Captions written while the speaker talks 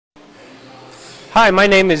Hi, my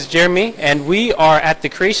name is Jeremy, and we are at the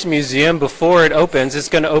Creation Museum before it opens. It's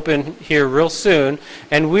going to open here real soon,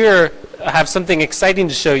 and we have something exciting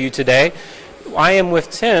to show you today. I am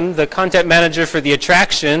with Tim, the content manager for the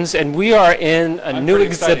attractions, and we are in a new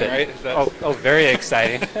exhibit. Right? Oh, very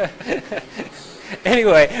exciting.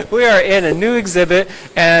 Anyway, we are in a new exhibit,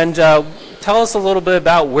 and tell us a little bit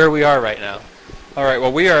about where we are right now. All right,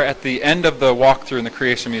 well, we are at the end of the walkthrough in the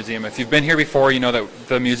Creation Museum. If you've been here before, you know that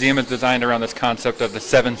the museum is designed around this concept of the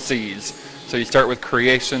 7 C's. So you start with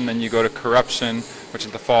creation, then you go to corruption, which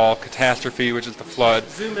is the fall, catastrophe, which is the flood.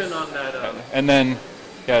 Zoom in on that. And then,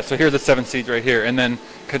 so here's the 7 C's right here. And then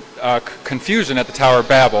confusion at the Tower of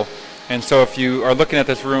Babel. And so if you are looking at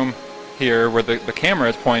this room here where the camera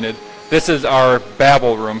is pointed, this is our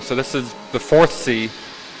Babel room. So this is the 4th C.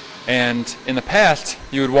 And in the past,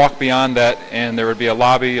 you would walk beyond that, and there would be a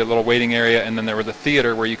lobby, a little waiting area, and then there was a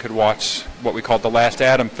theater where you could watch what we called the Last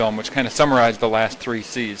Adam film, which kind of summarized the last 3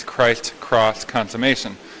 C's, Christ, Cross,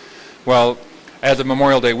 Consummation. Well, as of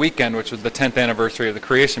Memorial Day weekend, which was the 10th anniversary of the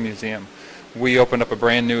Creation Museum, we opened up a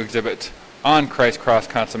brand new exhibit on Christ, Cross,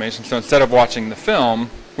 Consummation. So instead of watching the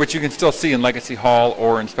film, which you can still see in Legacy Hall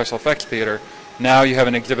or in Special Effects Theater, now you have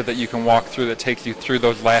an exhibit that you can walk through that takes you through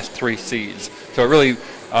those last 3 C's. So it really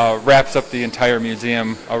wraps up the entire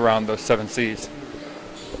museum around those 7 C's.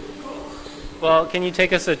 Well, can you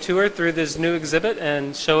take us a tour through this new exhibit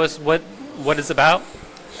and show us what it's about?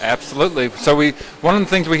 Absolutely. So one of the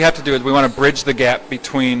things we have to do is we want to bridge the gap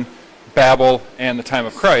between Babel and the time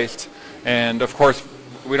of Christ. And of course,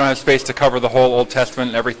 we don't have space to cover the whole Old Testament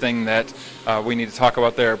and everything that we need to talk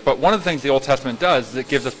about there. But one of the things the Old Testament does is it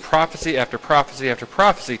gives us prophecy after prophecy after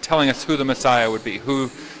prophecy telling us who the Messiah would be, who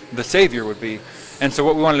the Savior would be. And so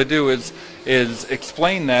what we wanted to do is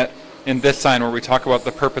explain that in this sign where we talk about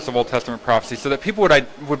the purpose of Old Testament prophecy, so that people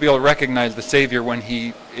would be able to recognize the Savior when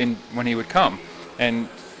he would come. And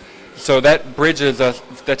so that bridges us,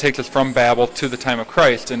 that takes us from Babel to the time of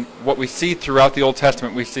Christ. And what we see throughout the Old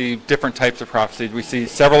Testament, we see different types of prophecies. We see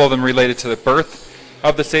several of them related to the birth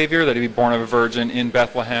of the Savior, that he'd be born of a virgin in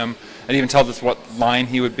Bethlehem. It even tells us what line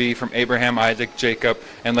he would be from Abraham, Isaac, Jacob,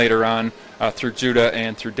 and later on through Judah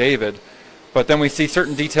and through David. But then we see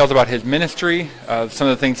certain details about his ministry, some of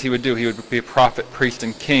the things he would do. He would be a prophet, priest,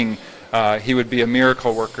 and king. He would be a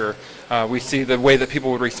miracle worker. We see the way that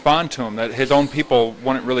people would respond to him, that his own people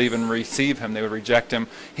wouldn't really even receive him. They would reject him.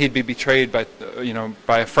 He'd be betrayed by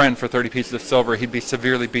a friend for 30 pieces of silver. He'd be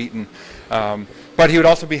severely beaten. But he would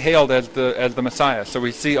also be hailed as the Messiah. So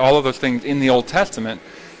we see all of those things in the Old Testament.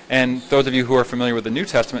 And those of you who are familiar with the New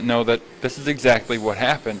Testament know that this is exactly what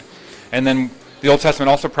happened. And then the Old Testament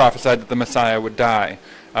also prophesied that the Messiah would die,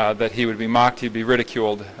 that he would be mocked, he'd be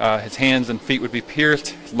ridiculed, his hands and feet would be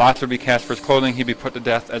pierced, lots would be cast for his clothing, he'd be put to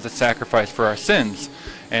death as a sacrifice for our sins.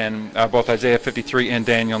 And both Isaiah 53 and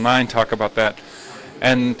Daniel 9 talk about that.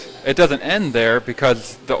 And it doesn't end there,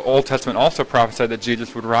 because the Old Testament also prophesied that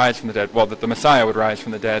Jesus would rise from the dead, well, that the Messiah would rise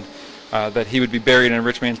from the dead, that he would be buried in a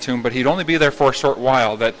rich man's tomb, but he'd only be there for a short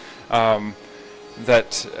while,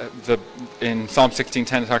 in Psalm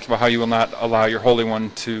 16:10 it talks about how you will not allow your Holy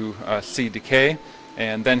One to see decay,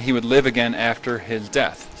 and then he would live again after his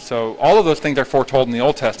death. So all of those things are foretold in the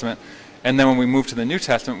Old Testament, and then when we move to the New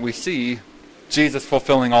Testament, we see Jesus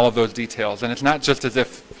fulfilling all of those details. And it's not just as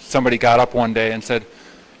if somebody got up one day and said,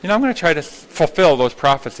 I'm going to try to fulfill those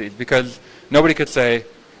prophecies, because nobody could say,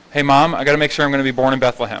 hey, Mom, I got to make sure I'm going to be born in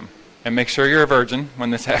Bethlehem, and make sure you're a virgin when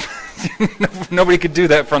this happens. Nobody could do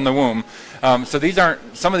that from the womb. So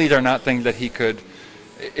some of these are not things that he could,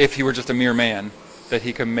 if he were just a mere man, that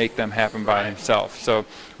he could make them happen by himself. So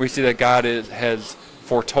we see that God has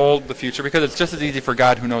foretold the future, because it's just as easy for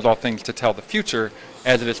God, who knows all things, to tell the future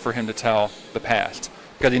as it is for him to tell the past,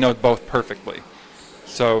 because he knows both perfectly.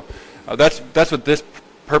 So that's what this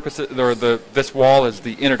purpose, or this wall is,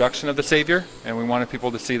 the introduction of the Savior, and we wanted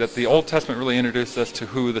people to see that the Old Testament really introduced us to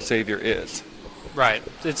who the Savior is. Right.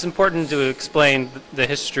 It's important to explain the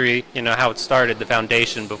history, how it started, the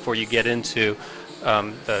foundation, before you get into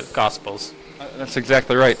the Gospels. That's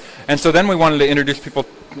exactly right. And so then we wanted to introduce people,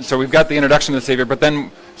 so we've got the introduction of the Savior, but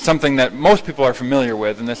then something that most people are familiar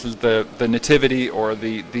with, and this is the nativity, or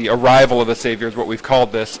the arrival of the Savior is what we've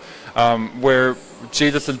called this, where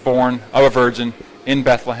Jesus is born of a virgin in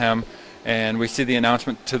Bethlehem, and we see the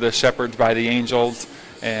announcement to the shepherds by the angels,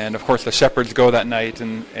 and of course the shepherds go that night,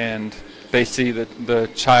 and they see the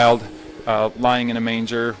child lying in a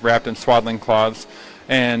manger, wrapped in swaddling cloths,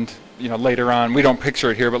 and later on, we don't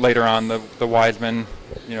picture it here, but later on the wise men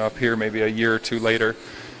appear maybe a year or two later.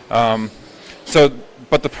 But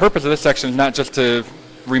the purpose of this section is not just to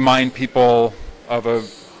remind people of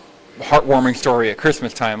heartwarming story at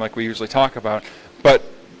Christmas time like we usually talk about. But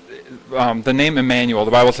the name Emmanuel,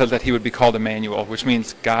 the Bible says that he would be called Emmanuel, which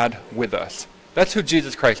means God with us. That's who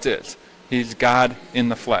Jesus Christ is. He's God in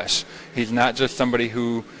the flesh. He's not just somebody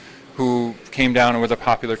who came down and was a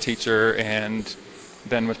popular teacher and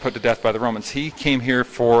then was put to death by the Romans. He came here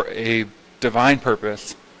for a divine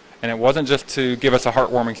purpose, and it wasn't just to give us a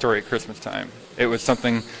heartwarming story at Christmas time. It was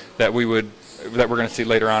something that we're going to see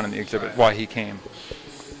later on in the exhibit, why he came.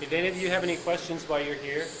 If any of you have any questions while you're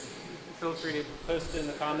here, feel free to post it in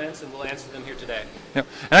the comments and we'll answer them here today. Yep.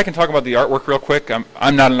 And I can talk about the artwork real quick.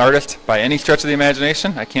 I'm not an artist by any stretch of the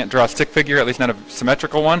imagination. I can't draw a stick figure, at least not a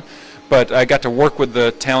symmetrical one. But I got to work with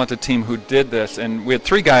the talented team who did this. And we had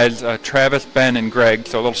 3 guys, Travis, Ben, and Greg,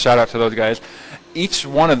 so a little shout out to those guys. Each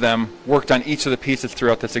one of them worked on each of the pieces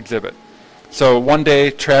throughout this exhibit. So one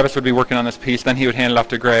day Travis would be working on this piece, then he would hand it off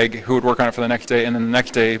to Greg, who would work on it for the next day, and then the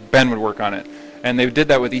next day Ben would work on it. And they did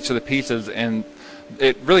that with each of the pieces, and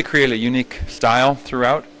it really created a unique style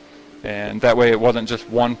throughout. And that way it wasn't just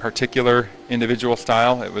one particular individual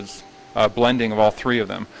style, it was a blending of all 3 of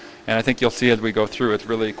them. And I think you'll see as we go through, it's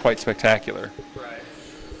really quite spectacular. Right.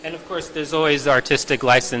 And of course, there's always artistic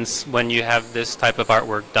license when you have this type of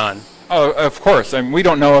artwork done. Oh, of course. I mean, we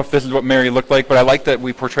don't know if this is what Mary looked like, but I like that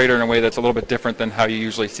we portrayed her in a way that's a little bit different than how you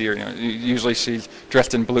usually see her. You know, usually she's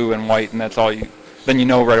dressed in blue and white, and that's all then you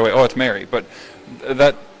know right away, oh, it's Mary. But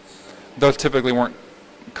those typically weren't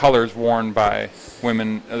colors worn by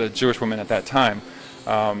women, the Jewish women at that time.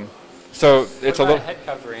 So it's a little head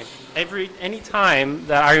covering. Any time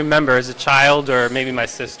that I remember as a child, or maybe my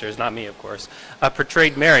sisters, not me of course,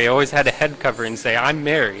 portrayed Mary, I always had a head covering and say, I'm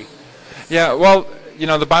Mary. Yeah, well, you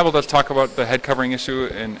know, the Bible does talk about the head covering issue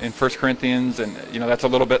in 1 Corinthians, and you know, that's a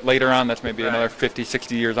little bit later on, that's maybe another 50,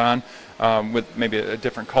 60 years on, with maybe a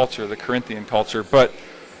different culture, the Corinthian culture. But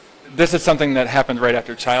this is something that happened right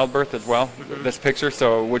after childbirth as well, this picture,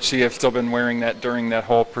 so would she have still been wearing that during that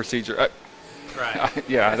whole procedure? Right.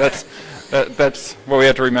 Yeah, that's what we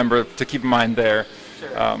have to remember to keep in mind there.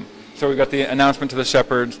 Sure. So we've got the announcement to the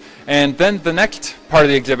shepherds, and then the next part of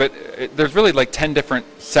the exhibit, there's really like 10 different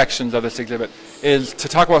sections of this exhibit, is to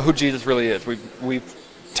talk about who Jesus really is. We've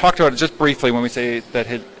talked about it just briefly when we say that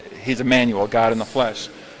he's Emmanuel, God in the flesh,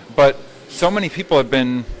 but so many people have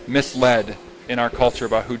been misled in our culture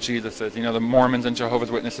about who Jesus is. You know, the Mormons and Jehovah's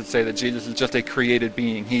Witnesses say that Jesus is just a created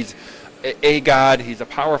being. He's a God, he's a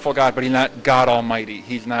powerful God, but he's not God Almighty.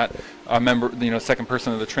 He's not a member, you know, second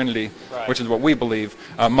person of the Trinity, right, which is what we believe.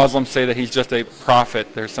 Muslims say that he's just a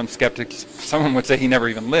prophet. There's some skeptics, someone would say he never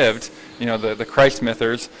even lived, you know, the Christ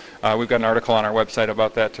mythers. We've got an article on our website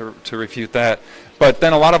about that to refute that. But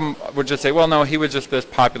then a lot of them would just say, well, no, he was just this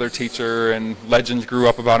popular teacher and legends grew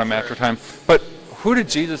up about him after time. But who did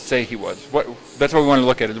Jesus say he was? That's what we want to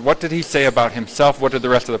look at. Is what did he say about himself? What did the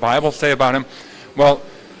rest of the Bible say about him? Well,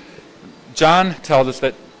 John tells us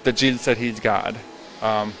that Jesus said he's God.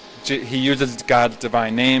 He uses God's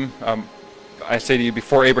divine name. I say to you,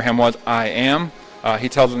 before Abraham was, I am. He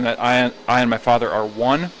tells them that I and my Father are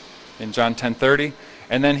one in John 10:30.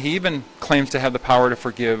 And then he even claims to have the power to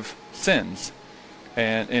forgive sins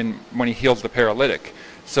and when he heals the paralytic.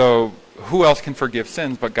 So who else can forgive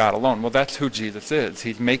sins but God alone? Well, that's who Jesus is.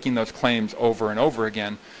 He's making those claims over and over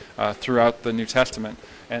again throughout the New Testament.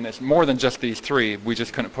 And it's more than just these 3. We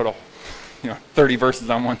just couldn't put 30 verses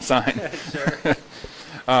on one sign. Sure.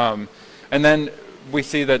 And then we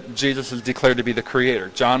see that Jesus is declared to be the creator.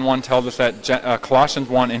 John 1 tells us that, Colossians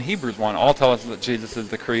 1 and Hebrews 1 all tell us that Jesus is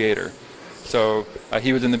the creator. So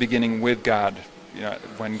he was in the beginning with God,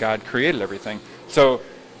 when God created everything. So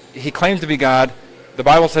he claims to be God. The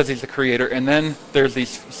Bible says he's the creator. And then there's these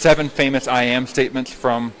 7 famous I am statements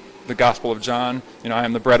from the Gospel of John. I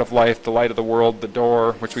am the bread of life, the light of the world, the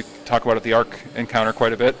door, which we talk about at the Ark encounter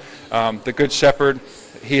quite a bit. The good shepherd,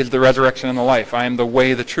 he is the resurrection and the life. I am the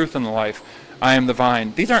way, the truth, and the life. I am the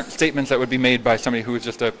vine. These aren't statements that would be made by somebody who is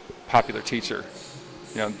just a popular teacher.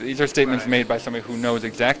 These are statements made by somebody who knows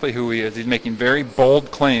exactly who he is. He's making very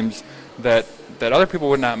bold claims that other people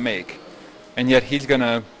would not make. And yet he's going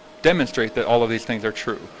to demonstrate that all of these things are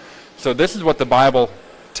true. So this is what the Bible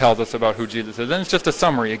tells us about who Jesus is. And it's just a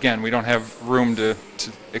summary. Again, we don't have room to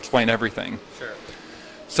explain everything. Sure.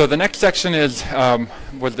 So the next section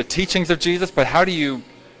was the teachings of Jesus, but how do you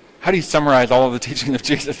summarize all of the teachings of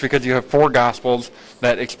Jesus? Because you have 4 Gospels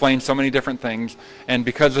that explain so many different things, and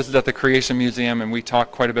because this is at the Creation Museum and we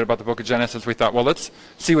talk quite a bit about the book of Genesis, we thought, well, let's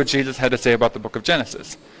see what Jesus had to say about the book of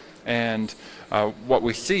Genesis. And what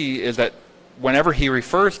we see is that whenever he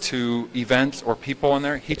refers to events or people in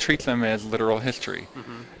there, he treats them as literal history.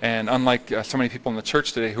 And unlike so many people in the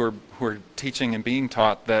church today who are teaching and being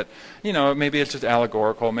taught that, maybe it's just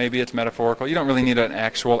allegorical, maybe it's metaphorical, you don't really need an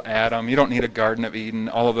actual Adam, you don't need a Garden of Eden,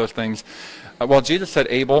 all of those things. Well, Jesus said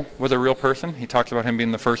Abel was a real person. He talks about him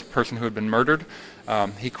being the first person who had been murdered.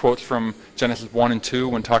 He quotes from Genesis 1 and 2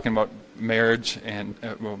 when talking about marriage and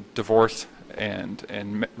divorce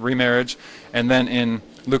and remarriage. And then in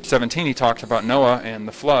Luke 17 he talks about Noah and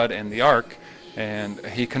the flood and the ark, and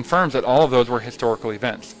he confirms that all of those were historical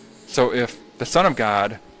events. So if the Son of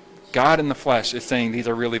God, God in the flesh, is saying these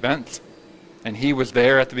are real events, and he was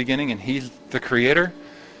there at the beginning and he's the creator,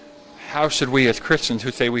 how should we as Christians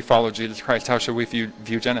who say we follow Jesus Christ, how should we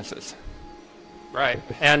view Genesis? Right.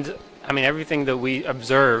 And I mean, everything that we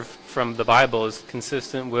observe from the Bible is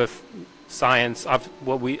consistent with science of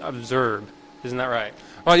what we observe. Isn't that right?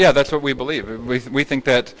 Well, yeah, that's what we believe. We think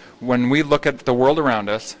that when we look at the world around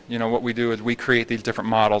us, what we do is we create these different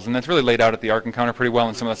models, and that's really laid out at the Ark Encounter pretty well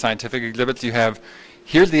in some of the scientific exhibits. You have,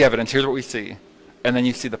 here's the evidence, here's what we see. And then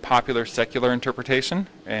you see the popular secular interpretation,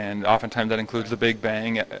 and oftentimes that includes the Big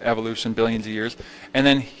Bang, evolution, billions of years. And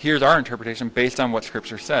then here's our interpretation based on what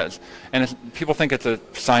Scripture says. And people think it's a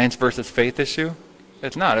science versus faith issue.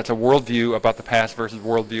 It's not. It's a worldview about the past versus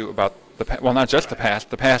worldview about well, not just the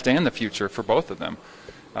past and the future for both of them.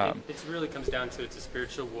 It really comes down to it's a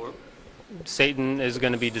spiritual war. Satan is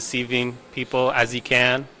going to be deceiving people as he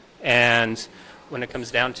can, and when it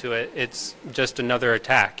comes down to it, it's just another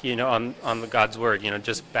attack, on the God's word.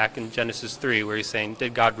 Just back in Genesis 3, where he's saying,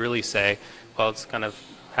 "Did God really say?" Well, it's kind of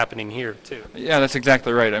happening here too. Yeah, that's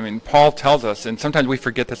exactly right. I mean, Paul tells us, and sometimes we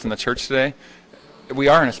forget this in the church today. We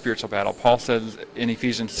are in a spiritual battle. Paul says in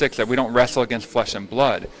Ephesians 6 that we don't wrestle against flesh and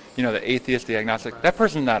blood. The atheist, the agnostic, that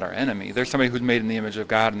person's not our enemy. There's somebody who's made in the image of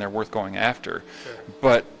God and they're worth going after. Sure.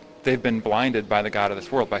 But they've been blinded by the God of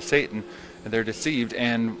this world, by Satan, and they're deceived.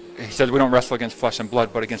 And he says we don't wrestle against flesh and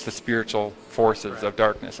blood, but against the spiritual forces of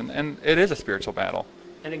darkness. And it is a spiritual battle.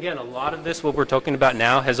 And again, a lot of this, what we're talking about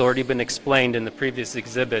now, has already been explained in the previous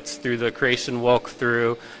exhibits through the creation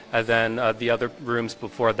walkthrough and then the other rooms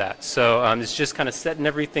before that. So it's just kind of setting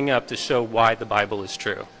everything up to show why the Bible is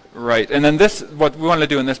true. Right. And then what we wanted to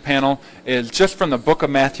do in this panel is just from the book of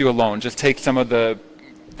Matthew alone, just take some of the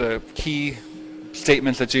key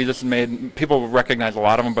statements that Jesus made. People will recognize a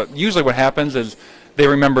lot of them, but usually what happens is they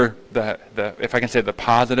remember the if I can say the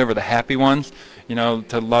positive or the happy ones,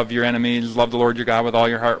 to love your enemies, love the Lord your God with all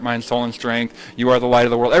your heart, mind, soul, and strength. You are the light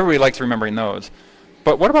of the world. Everybody likes remembering those.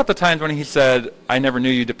 But what about the times when he said, "I never knew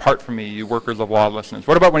you, depart from me, you workers of lawlessness"?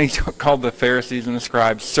 What about when he called the Pharisees and the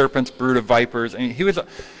scribes serpents, brood of vipers? I mean,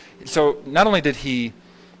 so not only did he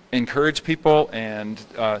encourage people and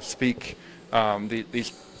speak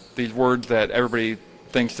these words that everybody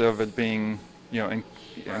thinks of as being,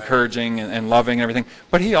 encouraging and loving and everything,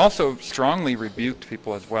 but he also strongly rebuked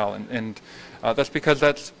people as well. And that's because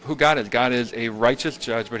that's who God is. God is a righteous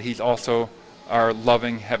judge, but he's also our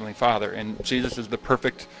loving Heavenly Father. And Jesus is the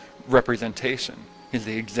perfect representation. He's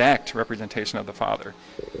the exact representation of the Father.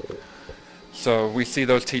 So we see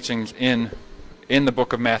those teachings in the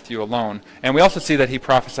book of Matthew alone. And we also see that he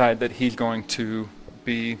prophesied that he's going to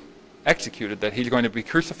be executed, that he's going to be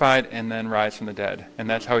crucified and then rise from the dead. And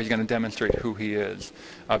that's how he's going to demonstrate who he is,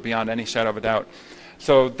 beyond any shadow of a doubt.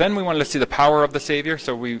 So then we wanted to see the power of the Savior.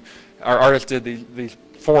 So our artists did these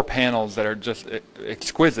 4 panels that are just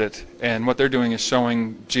exquisite. And what they're doing is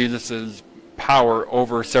showing Jesus's power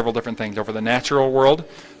over several different things, over the natural world.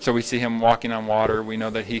 So we see him walking on water. We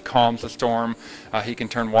know that he calms the storm. He can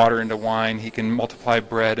turn water into wine. He can multiply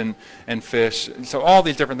bread and fish. So all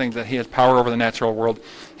these different things that he has power over the natural world.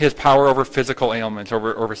 He has power over physical ailments,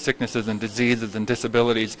 over sicknesses and diseases and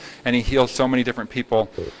disabilities, and he heals so many different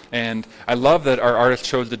people. And I love that our artist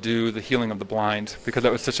chose to do the healing of the blind, because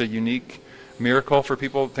that was such a unique miracle for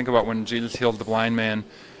people. Think about when Jesus healed the blind man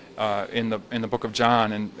in the book of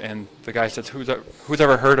John, and the guy says, who's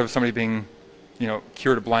ever heard of somebody being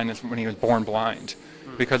cured of blindness when he was born blind?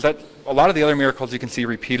 Because a lot of the other miracles you can see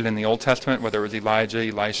repeated in the Old Testament, whether it was Elijah,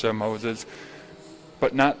 Elisha, Moses,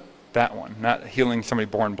 but not that one, not healing somebody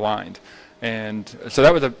born blind. And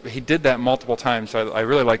so he did that multiple times. So I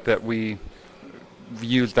really like that we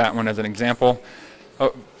used that one as an example.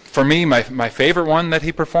 For me, my favorite one that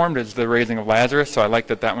he performed is the raising of Lazarus, so I like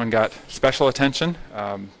that one got special attention.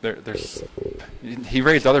 He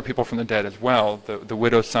raised other people from the dead as well, the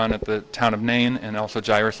widow's son at the town of Nain, and also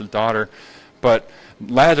Jairus' daughter. But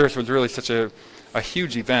Lazarus was really such a a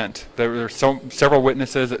huge event. There were several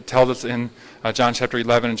witnesses. It tells us in John chapter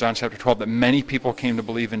 11 and John chapter 12 that many people came to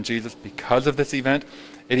believe in Jesus because of this event.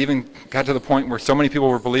 It even got to the point where so many people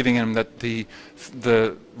were believing in him that the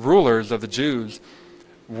rulers of the Jews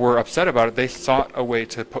were upset about it. They sought a way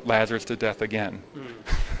to put Lazarus to death again.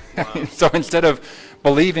 Wow. So instead of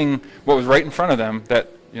believing what was right in front of them, that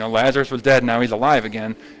Lazarus was dead, now he's alive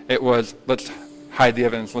again, it was, let's hide the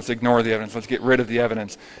evidence, let's ignore the evidence, let's get rid of the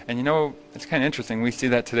evidence. And it's kind of interesting. We see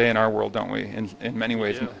that today in our world, don't we, in many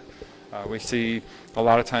ways. Yeah. We see a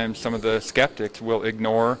lot of times some of the skeptics will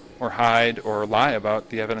ignore or hide or lie about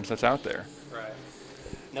the evidence that's out there. Right.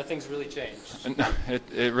 Nothing's really changed. No,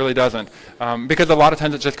 it really doesn't. Because a lot of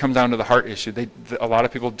times it just comes down to the heart issue. A lot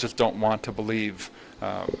of people just don't want to believe,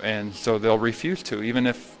 and so they'll refuse to, even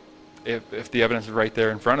if the evidence is right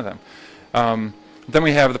there in front of them. Then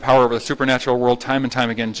we have the power over the supernatural world. Time and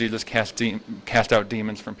time again, Jesus cast out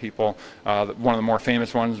demons from people. One of the more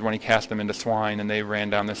famous ones is when he cast them into swine, and they ran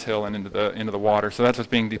down this hill and into the water. So that's what's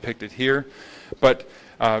being depicted here. But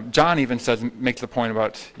John even makes the point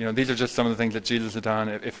about, these are just some of the things that Jesus had done.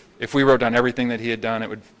 If we wrote down everything that he had done, it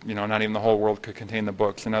would, not even the whole world could contain the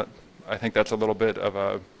books. And I think that's a little bit of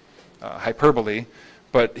a hyperbole.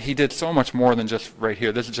 But he did so much more than just right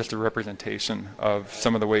here. This is just a representation of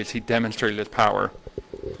some of the ways he demonstrated his power.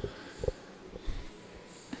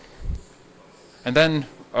 And then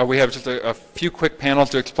we have just a few quick panels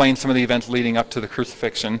to explain some of the events leading up to the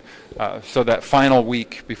crucifixion. So that final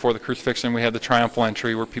week before the crucifixion, we had the triumphal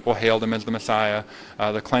entry where people hailed him as the Messiah,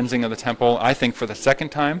 the cleansing of the temple, I think for the second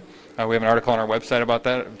time. We have an article on our website about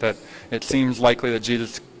that it seems likely that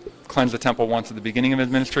Jesus cleansed the temple once at the beginning of his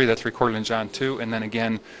ministry. That's recorded in John 2. And then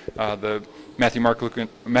again, the Matthew,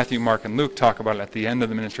 Mark, and Luke talk about it at the end of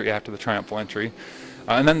the ministry after the triumphal entry.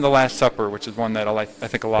 And then the Last Supper, which is one that I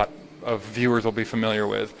think a lot of viewers will be familiar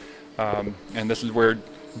with. And this is where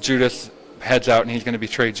Judas heads out and he's going to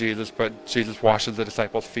betray Jesus, but Jesus washes the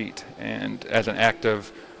disciples' feet, and as an act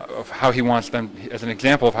of how he wants them, as an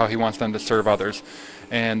example of how he wants them to serve others.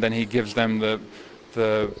 And then he gives them the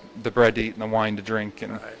bread to eat and the wine to drink.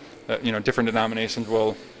 And different denominations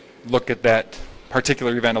will look at that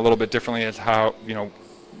particular event a little bit differently, as how,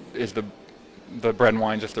 is the bread and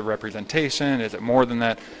wine just a representation? Is it more than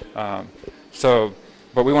that?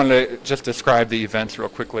 But we wanted to just describe the events real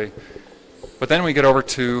quickly. But then we get over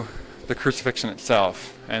to the crucifixion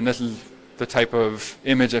itself, and this is the type of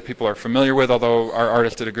image that people are familiar with, although our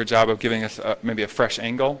artist did a good job of giving us maybe a fresh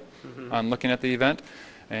angle on looking at the event.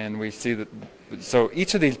 And we see that, so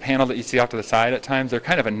each of these panels that you see off to the side at times, they're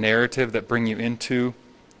kind of a narrative that bring you into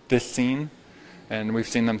this scene, and we've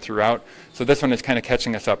seen them throughout. So this one is kind of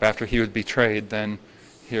catching us up. After he was betrayed, then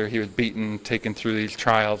here he was beaten, taken through these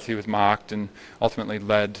trials, he was mocked, and ultimately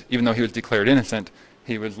led, even though he was declared innocent,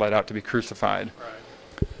 he was led out to be crucified.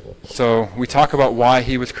 Right. So we talk about why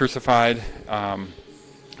he was crucified.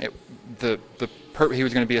 He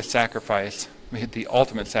was going to be a sacrifice, the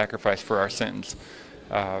ultimate sacrifice for our sins.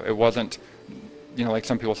 It wasn't, like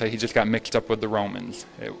some people say, he just got mixed up with the Romans,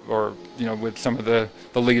 or with some of the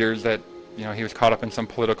leaders that, he was caught up in some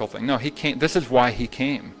political thing. No, he came. This is why he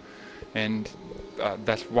came, and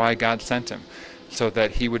that's why God sent him, so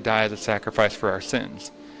that he would die as a sacrifice for our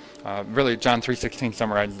sins. Really, John 3:16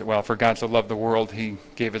 summarizes it well. For God so loved the world, he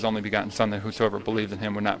gave his only begotten Son, that whosoever believes in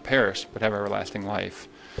him would not perish, but have everlasting life.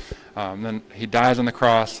 Then he dies on the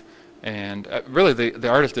cross. And really, the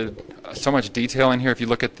artist did so much detail in here. If you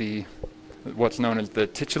look at what's known as the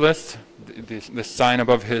titulus, the sign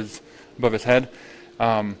above his head,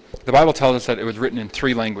 the Bible tells us that it was written in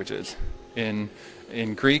 3 languages: in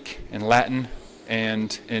Greek, in Latin,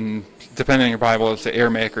 and depending on your Bible, it's the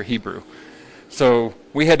Aramaic or Hebrew. So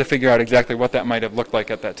we had to figure out exactly what that might have looked like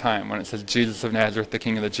at that time when it says Jesus of Nazareth, the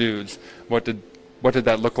King of the Jews. What did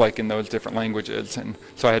that look like in those different languages? And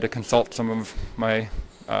so I had to consult some of my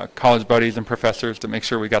college buddies and professors to make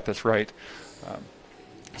sure we got this right.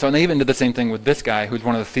 And they even did the same thing with this guy, who's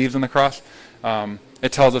one of the thieves on the cross.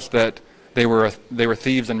 It tells us that they were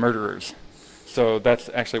thieves and murderers. So that's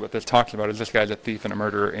actually what this talks about, is this guy's a thief and a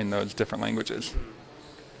murderer in those different languages.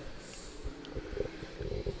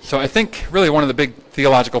 So I think really one of the big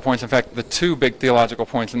theological points, in fact, the 2 big theological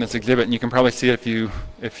points in this exhibit, and you can probably see it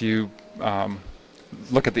if you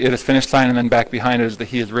look at the "It is finished" sign, and then back behind it is the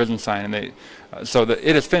 "He is risen" sign. And so the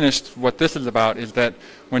 "It is finished," what this is about is that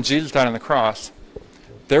when Jesus died on the cross,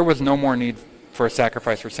 there was no more need for a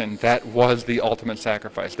sacrifice for sin. That was the ultimate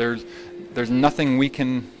sacrifice. There's nothing we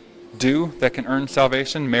can do that can earn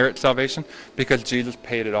salvation, merit salvation, because Jesus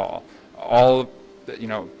paid it all.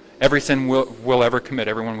 Every sin we'll ever commit,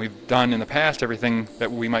 everyone we've done in the past, everything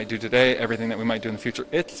that we might do today, everything that we might do in the future,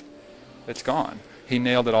 it's It's gone. He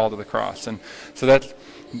nailed it all to the cross. And so that's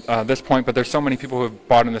this point, but there's so many people who have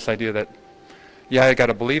bought in this idea that, yeah, I got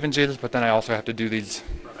to believe in Jesus, but then I also have to do these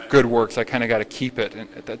good works. I kind of got to keep it. And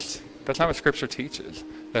that's not what Scripture teaches,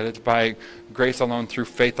 that it's by grace alone, through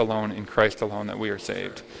faith alone, in Christ alone, that we are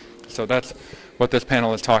saved. So that's what this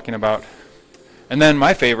panel is talking about. And then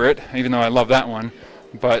my favorite, even though I love that one,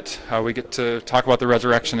 but we get to talk about the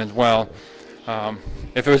resurrection as well.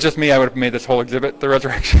 If it was just me, I would have made this whole exhibit the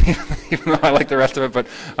resurrection, even though I like the rest of it.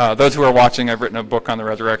 But those who are watching, I've written a book on the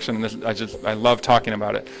resurrection, and I love talking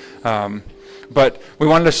about it. But we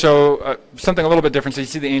wanted to show something a little bit different. So you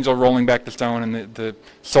see the angel rolling back the stone, and the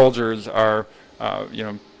soldiers are,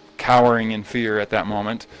 cowering in fear at that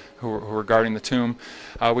moment, who are guarding the tomb.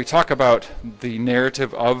 We talk about the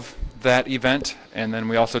narrative of that event, and then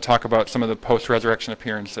we also talk about some of the post-resurrection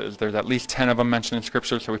appearances. There's at least 10 of them mentioned in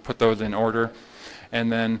Scripture, so we put those in order.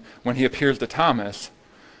 And then when he appears to Thomas,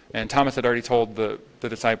 and Thomas had already told the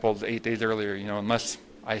disciples 8 days earlier, unless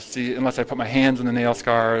I put my hands in the nail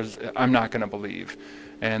scars, I'm not going to believe.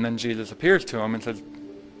 And then Jesus appears to him and says,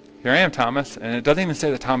 "Here I am, Thomas." And it doesn't even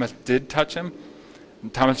say that Thomas did touch him.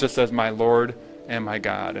 Thomas just says, "My Lord and my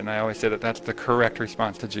God." And I always say that that's the correct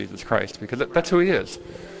response to Jesus Christ, because that's who he is.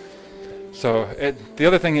 So the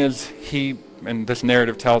other thing is, and this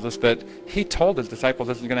narrative tells us that he told his disciples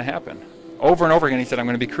this is going to happen. Over and over again, he said, "I'm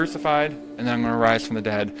going to be crucified, and then I'm going to rise from the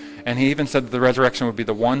dead." And he even said that the resurrection would be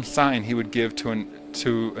the one sign he would give to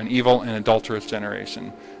an evil and adulterous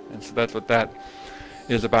generation. And so that's what that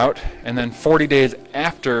is about. And then 40 days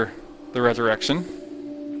after the resurrection,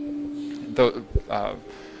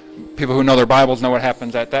 people who know their Bibles know what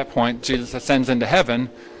happens at that point. Jesus ascends into heaven,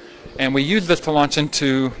 and we use this to launch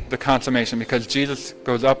into the consummation, because Jesus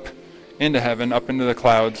goes up into heaven, up into the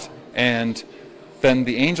clouds, and then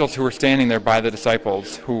the angels who were standing there by the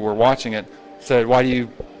disciples who were watching it said, "Why do you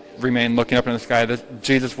remain looking up in the sky?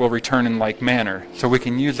 Jesus will return in like manner." So we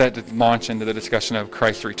can use that to launch into the discussion of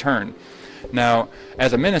Christ's return. Now,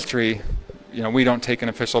 as a ministry, we don't take an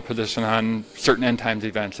official position on certain end times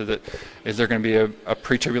events. Is there going to be a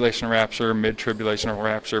pre-tribulation rapture, mid-tribulation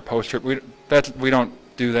rapture, post-trib? We don't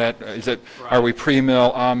do that. Are we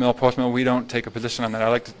pre-mill, mill, post-mill? We don't take a position on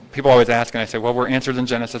that. People always ask, and I say, well, we're answers in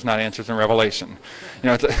Genesis, not answers in Revelation.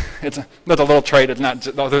 That's a little trait. It's not.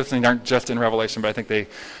 Those things aren't just in Revelation, but I think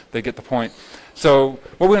they get the point. So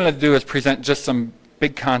what we're going to do is present just some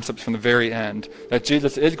big concepts from the very end, that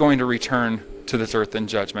Jesus is going to return to this earth in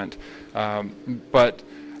judgment. And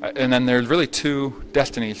then there's really two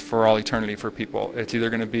destinies for all eternity for people. It's either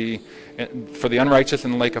going to be for the unrighteous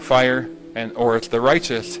in the lake of fire, or it's the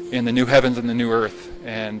righteous in the new heavens and the new earth.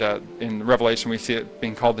 And in Revelation we see it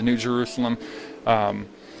being called the New Jerusalem.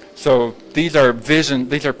 So these are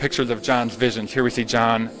pictures of John's visions. Here we see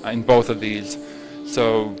John in both of these.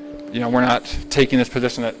 So we're not taking this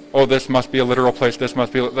position that, this must be a literal place, that's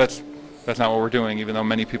not what we're doing, even though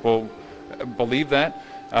many people believe that.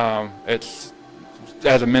 As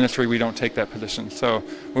a ministry, we don't take that position. So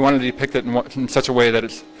we wanted to depict it in such a way that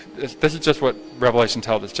this is just what Revelation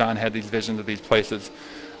tells us. John had these visions of these places.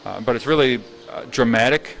 But it's really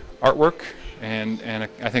dramatic artwork, and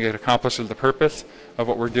I think it accomplishes the purpose of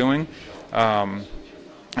what we're doing. And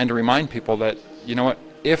to remind people that,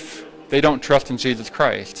 if they don't trust in Jesus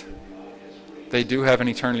Christ, they do have an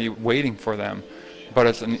eternity waiting for them, but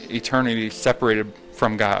it's an eternity separated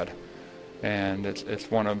from God. And it's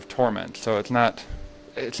one of torment. So it's not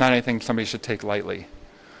anything somebody should take lightly.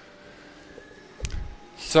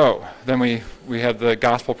 So then we have the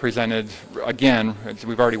gospel presented again.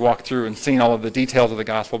 We've already walked through and seen all of the details of the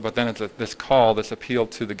gospel, but then it's this call, this appeal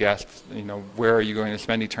to the guests. Where are you going to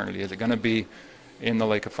spend eternity? Is it going to be in the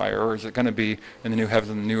lake of fire, or is it going to be in the new heavens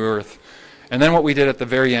and the new earth? And then what we did at the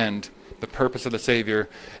very end, the purpose of the Savior,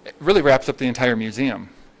 it really wraps up the entire museum.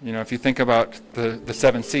 If you think about the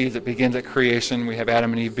 7 seas, it begins at creation. We have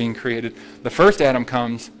Adam and Eve being created. The first Adam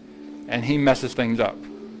comes, and he messes things up.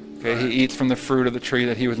 Okay, he eats from the fruit of the tree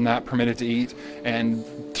that he was not permitted to eat, and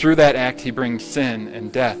through that act he brings sin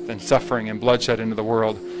and death and suffering and bloodshed into the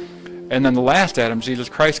world. And then the last Adam, Jesus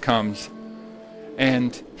Christ, comes,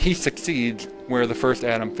 and he succeeds where the first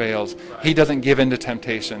Adam fails. He doesn't give in to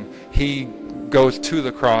temptation. He goes to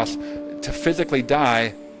the cross to physically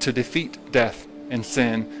die to defeat death and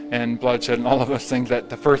sin and bloodshed and all of those things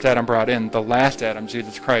that the first Adam brought in. The last Adam,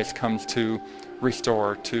 Jesus Christ, comes to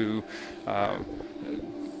restore, to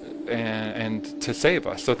and to save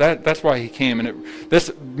us. So that's why he came. And this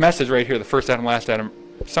message right here, the first Adam, last Adam,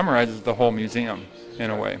 summarizes the whole museum in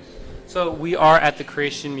a way. So we are at the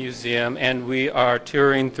Creation Museum, and we are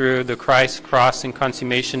touring through the Christ, Cross, and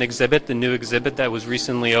Consummation exhibit, the new exhibit that was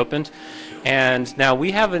recently opened. And now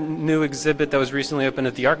we have a new exhibit that was recently opened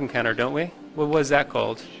at the Ark Encounter, don't we? What was that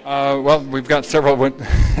called? Well, we've got several. Are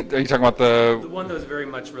you talking about The one that was very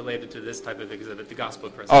much related to this type of exhibit, the Gospel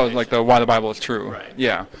presentation. Oh, like the Why the Bible is True. Right.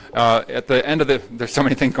 Yeah. At the end of there's so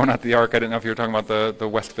many things going on at the Ark. I didn't know if you were talking about the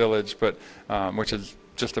West Village, but which is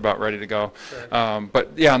just about ready to go. Sure.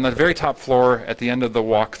 But yeah, on the very top floor, at the end of the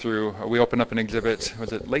walkthrough, we opened up an exhibit.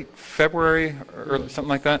 Was it late February or something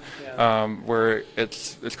like that? Yeah. Where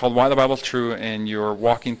it's called Why the Bible is True, and you're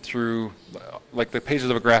walking through like the pages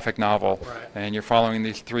of a graphic novel, Right. and you're following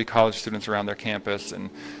these 3 college students around their campus, and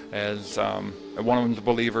as one of them's a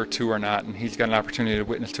believer, 2 are not, and he's got an opportunity to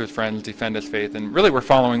witness to his friends, defend his faith, and really we're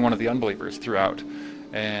following one of the unbelievers throughout,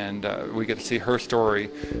 and we get to see her story,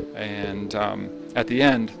 and at the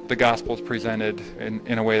end, the gospel is presented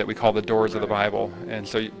in a way that we call the doors of the Bible, and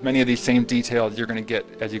so many of these same details you're going to get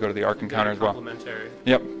as you go to the Ark Encounter as well. Complementary.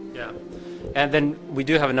 Yep. Yeah. And then we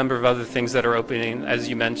do have a number of other things that are opening, as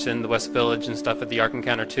you mentioned, the West Village and stuff at the Ark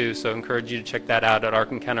Encounter too, so I encourage you to check that out at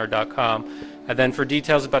arkencounter.com. And then for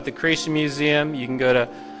details about the Creation Museum, you can go to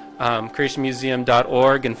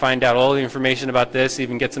creationmuseum.org and find out all the information about this,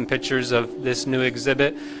 even get some pictures of this new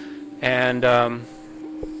exhibit. And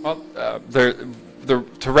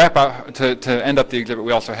to wrap out, to end up the exhibit,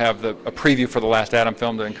 we also have a preview for the Last Adam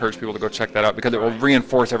film to encourage people to go check that out because it will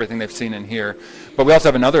reinforce everything they've seen in here. But we also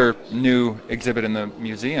have another new exhibit in the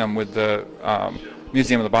museum with the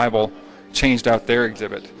Museum of the Bible changed out their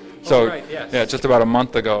exhibit. So right, yes. yeah, just about a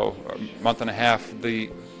month ago, a month and a half,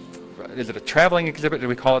 is it a traveling exhibit? Did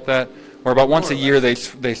we call it that? Where about once a year they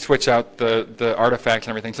switch out the artifacts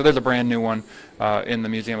and everything. So there's a brand new one in the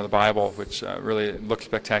Museum of the Bible, which really looks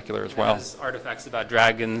spectacular as well. It has artifacts about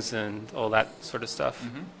dragons and all that sort of stuff.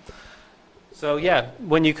 Mm-hmm. So yeah,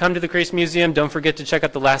 when you come to the Creation Museum, don't forget to check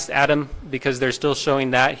out the Last Adam because they're still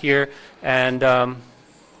showing that here. And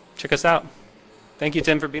check us out. Thank you,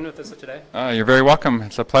 Tim, for being with us today. You're very welcome.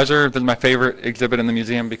 It's a pleasure. This is my favorite exhibit in the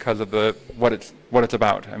museum because of what it's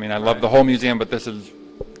about. I mean, I love the whole museum, but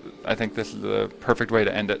I think this is the perfect way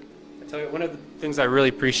to end it. I tell you, one of the things I really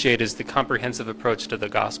appreciate is the comprehensive approach to the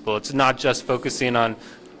gospel. It's not just focusing on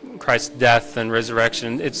Christ's death and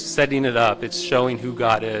resurrection. It's setting it up. It's showing who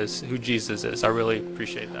God is, who Jesus is. I really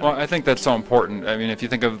appreciate that. Well, I think that's so important. I mean, if you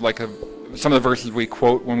think of some of the verses we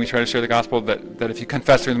quote when we try to share the gospel, that if you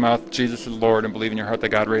confess with your mouth Jesus is Lord and believe in your heart that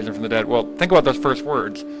God raised him from the dead, well, think about those first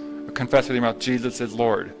words. Confess with your mouth Jesus is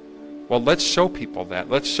Lord. Well, let's show people that.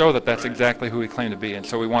 Let's show that that's exactly who we claim to be. And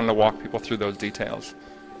so we wanted to walk people through those details.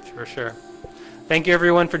 For sure. Thank you,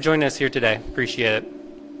 everyone, for joining us here today. Appreciate it.